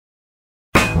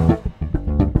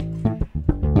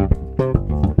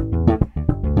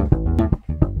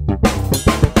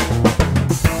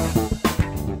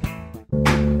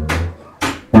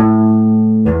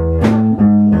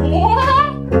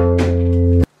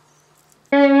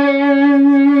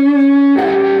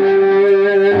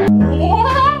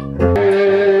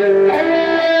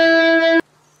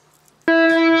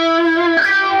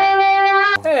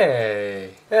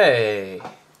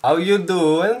How you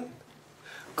doing?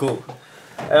 Cool.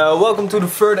 Welcome to the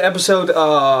third episode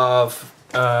of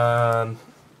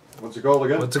what's it called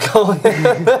again? What's it called?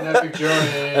 An epic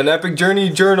journey. An epic journey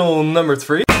journal number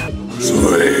 3.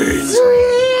 Sweet.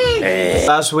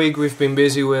 Last week we've been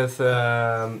busy with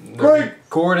the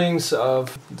recordings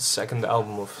of the second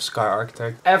album of Sky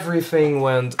Architect. Everything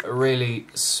went really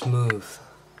smooth.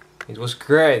 It was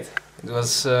great. It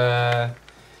was.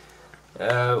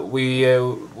 We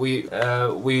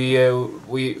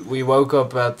woke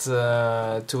up at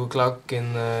 2 o'clock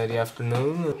in the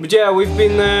afternoon. But yeah, we've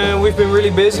been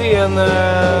really busy and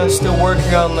still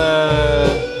working on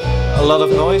a lot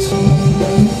of noise.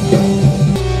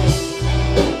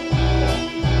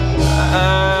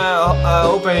 I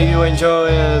hope you enjoy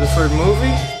the third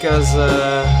movie, because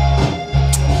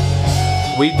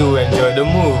we do enjoy the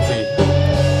movie.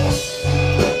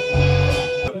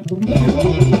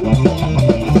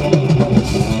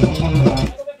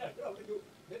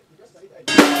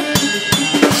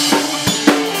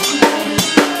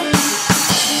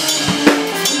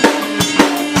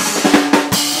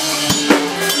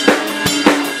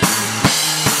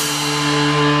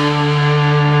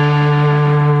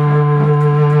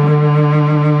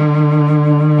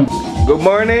 Good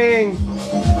morning!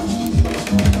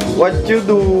 What you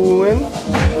doing?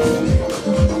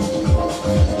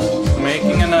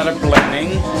 Making another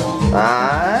planning.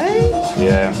 Aye?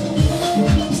 Yeah,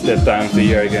 it's that time of the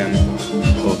year again.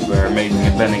 Where making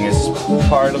and planning is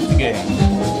part of the game.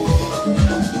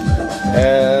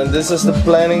 And this is the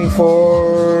planning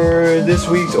for this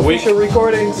week's official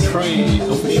recordings. 3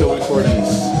 official recordings.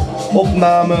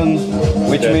 Opnamen,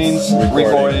 which means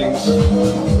recordings.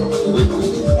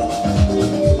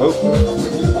 Oh.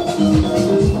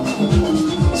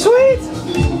 Sweet!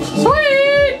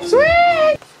 Sweet!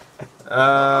 Sweet!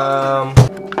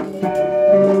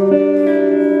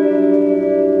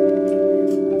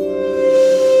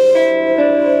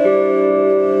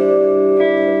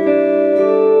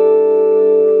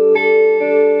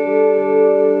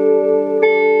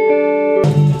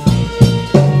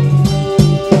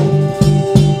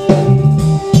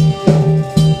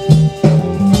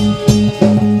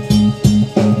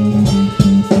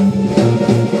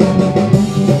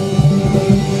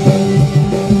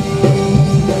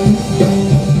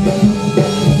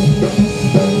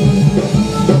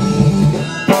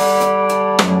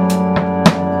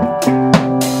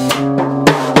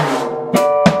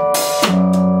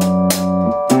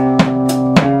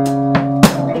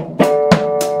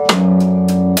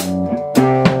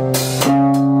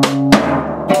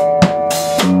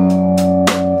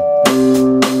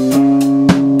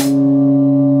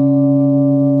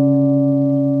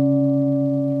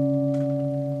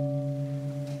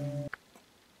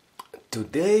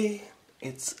 Today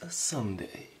it's a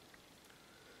Sunday.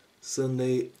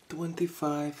 Sunday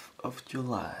 25th of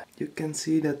July. You can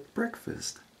see that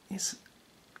breakfast is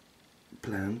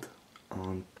planned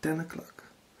on 10 o'clock.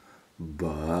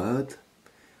 But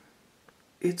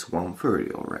it's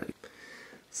 1:30 already.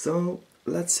 So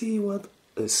let's see what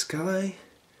a Sky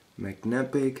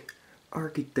Magnepic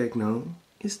Architecno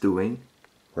is doing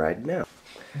right now.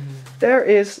 There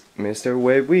is Mr.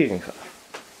 Wade Wieringa.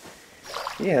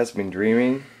 He has been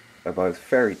dreaming about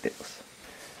fairy tales.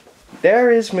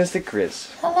 There is Mr. Chris.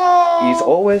 Hello. He's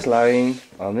always lying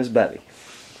on his belly.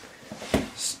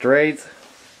 Straight.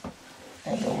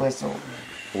 And the whistle.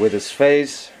 With his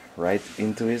face right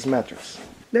into his mattress.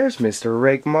 There's Mr.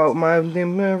 Rake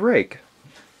Rake.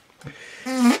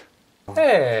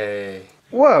 Hey.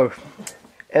 Whoa.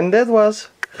 And that was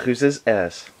Guus's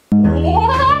ass.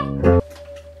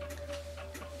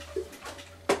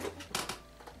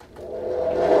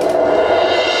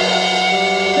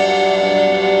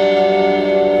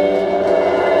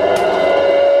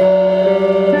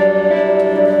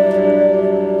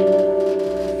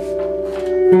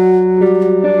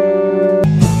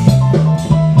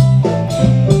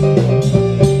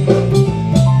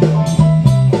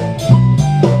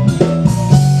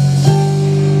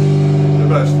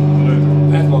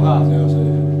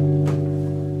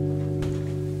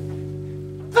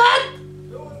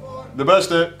 De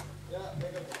beste.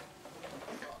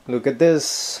 Look at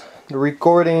this. The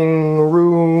recording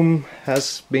room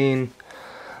has been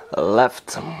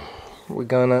left. We're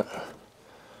gonna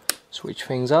switch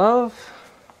things off.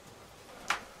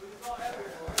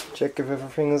 Check if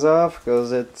everything is off,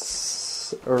 because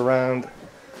it's around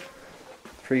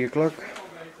 3 o'clock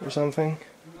or something.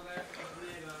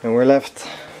 And we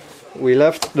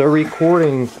left the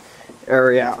recording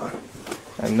area.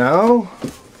 And now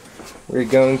we're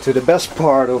going to the best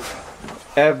part of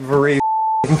everything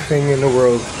in the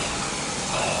world.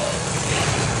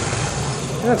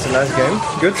 That's a nice game.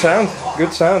 Good sound.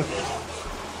 Good sound.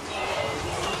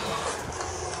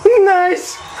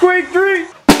 Nice! Quick drink!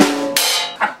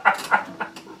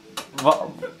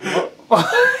 What?